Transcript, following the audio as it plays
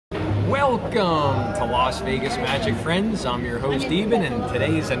Welcome to Las Vegas Magic Friends. I'm your host Eben, and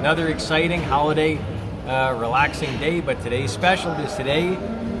today is another exciting holiday relaxing day, but today's special is today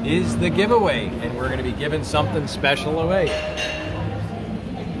is the giveaway, and we're going to be giving something special away.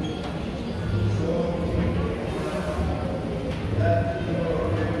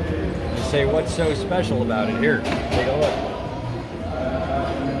 You say, what's so special about it? Here, take a look.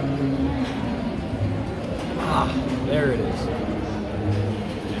 Ah, there it is.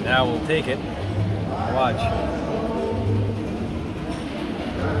 And now we'll take it. Watch.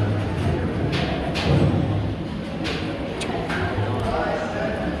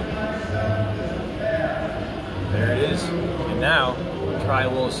 There it is. And now, we'll try a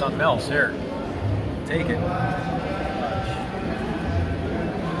little something else. Here. Take it.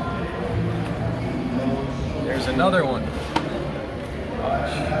 There's another one.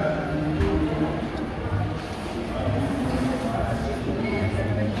 Watch.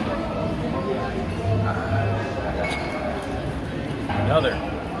 Another.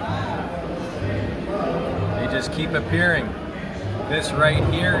 They just keep appearing. This right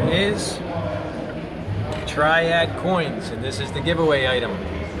here is Triad coins, and this is the giveaway item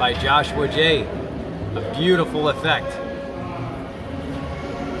by Joshua J. A beautiful effect.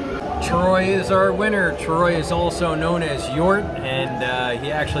 Troy is our winner. Troy is also known as Yort, and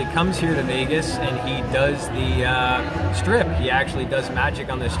he actually comes here to Vegas and he does the strip. He actually does magic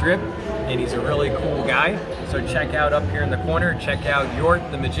on the strip, and he's a really cool guy. So check out up here in the corner, check out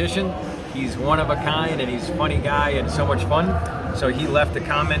Yort the Magician. He's one of a kind and he's a funny guy and so much fun. So he left a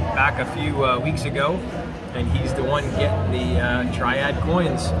comment back a few weeks ago, and he's the one getting the Triad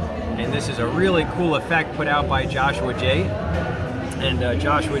coins. And this is a really cool effect put out by Joshua J. And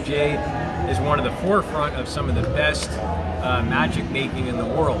Joshua J is one of the forefront of some of the best magic making in the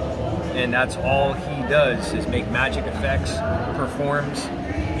world. And that's all he does, is make magic effects, performs,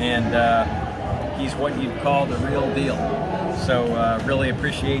 and he's what you'd call the real deal. So really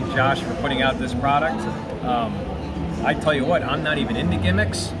appreciate Josh for putting out this product. I tell you what, I'm not even into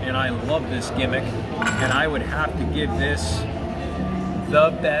gimmicks, and I love this gimmick, and I would have to give this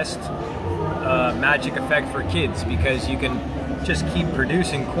the best magic effect for kids, because you can just keep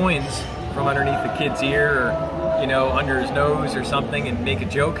producing coins from underneath the kid's ear, or under his nose or something, and make a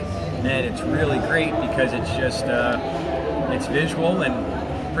joke. And it's really great because it's just it's visual,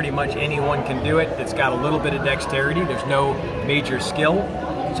 and pretty much anyone can do it. It's got a little bit of dexterity. There's no major skill,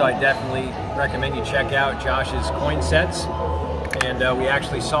 so I definitely recommend you check out Josh's coin sets. And we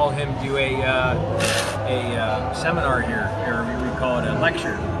actually saw him do a seminar here, or we call it a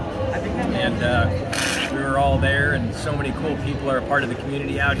lecture. And we were all there, and so many cool people are a part of the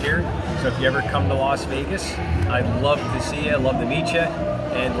community out here. So if you ever come to Las Vegas, I'd love to see you, love to meet you,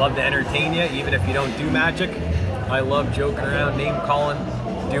 and love to entertain you, even if you don't do magic. I love joking around, name calling,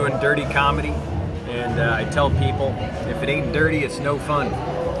 doing dirty comedy, and I tell people, if it ain't dirty, it's no fun.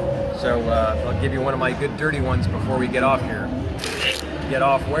 So I'll give you one of my good dirty ones before we get off here. Get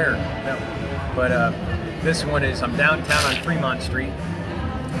off where? No. But this one is, I'm downtown on Fremont Street,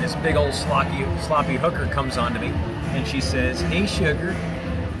 and this big old sloppy hooker comes on to me, and she says, "Hey sugar,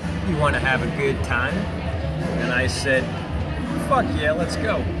 you want to have a good time?" And I said, "Fuck yeah, let's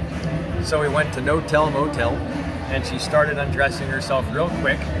go." So we went to No Tell Motel, and she started undressing herself real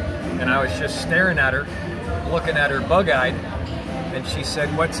quick, and I was just staring at her, looking at her bug-eyed, and she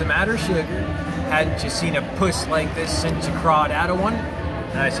said, "What's the matter, sugar? Hadn't you seen a puss like this since you crawled out of one?"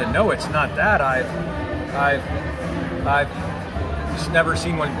 And I said, "No, it's not that. I've just never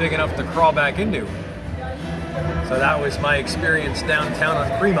seen one big enough to crawl back into." So that was my experience downtown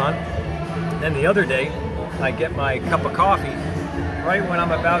on Fremont. Then the other day, I get my cup of coffee. Right when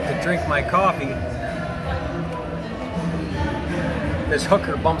I'm about to drink my coffee, this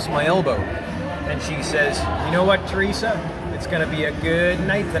hooker bumps my elbow, and she says, "You know what, Teresa? It's gonna be a good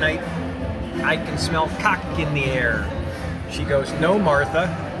night tonight. I can smell cock in the air." She goes, "No, Martha,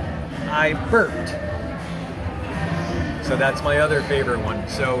 I burped." So that's my other favorite one.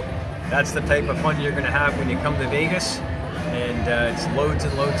 So that's the type of fun you're gonna have when you come to Vegas, and it's loads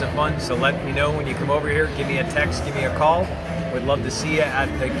and loads of fun. So let me know when you come over here. Give me a text, give me a call. Would love to see you at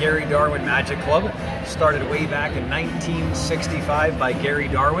the Gary Darwin Magic Club. Started way back in 1965 by Gary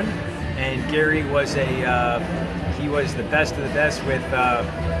Darwin, and Gary was he was the best of the best with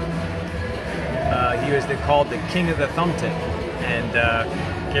he was called the king of the thumbtack, and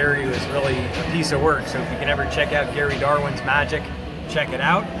Gary was really a piece of work. So if you can ever check out Gary Darwin's magic, check it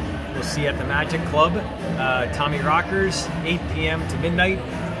out. We'll see you at the Magic Club, Tommy Rockers, 8 p.m. to midnight,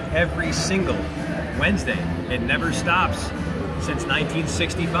 every single Wednesday. It never stops since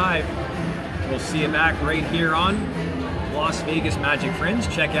 1965. We'll see you back right here on Las Vegas Magic Friends,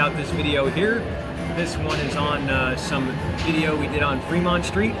 check out this video here. This one is on some video we did on Fremont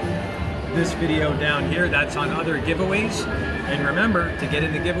Street. This video down here, that's on other giveaways. And remember, to get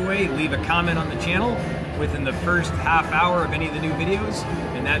in the giveaway, leave a comment on the channel within the first half hour of any of the new videos,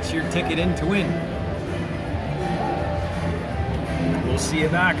 and that's your ticket in to win. We'll see you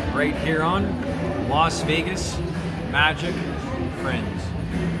back right here on Las Vegas Magic Friends.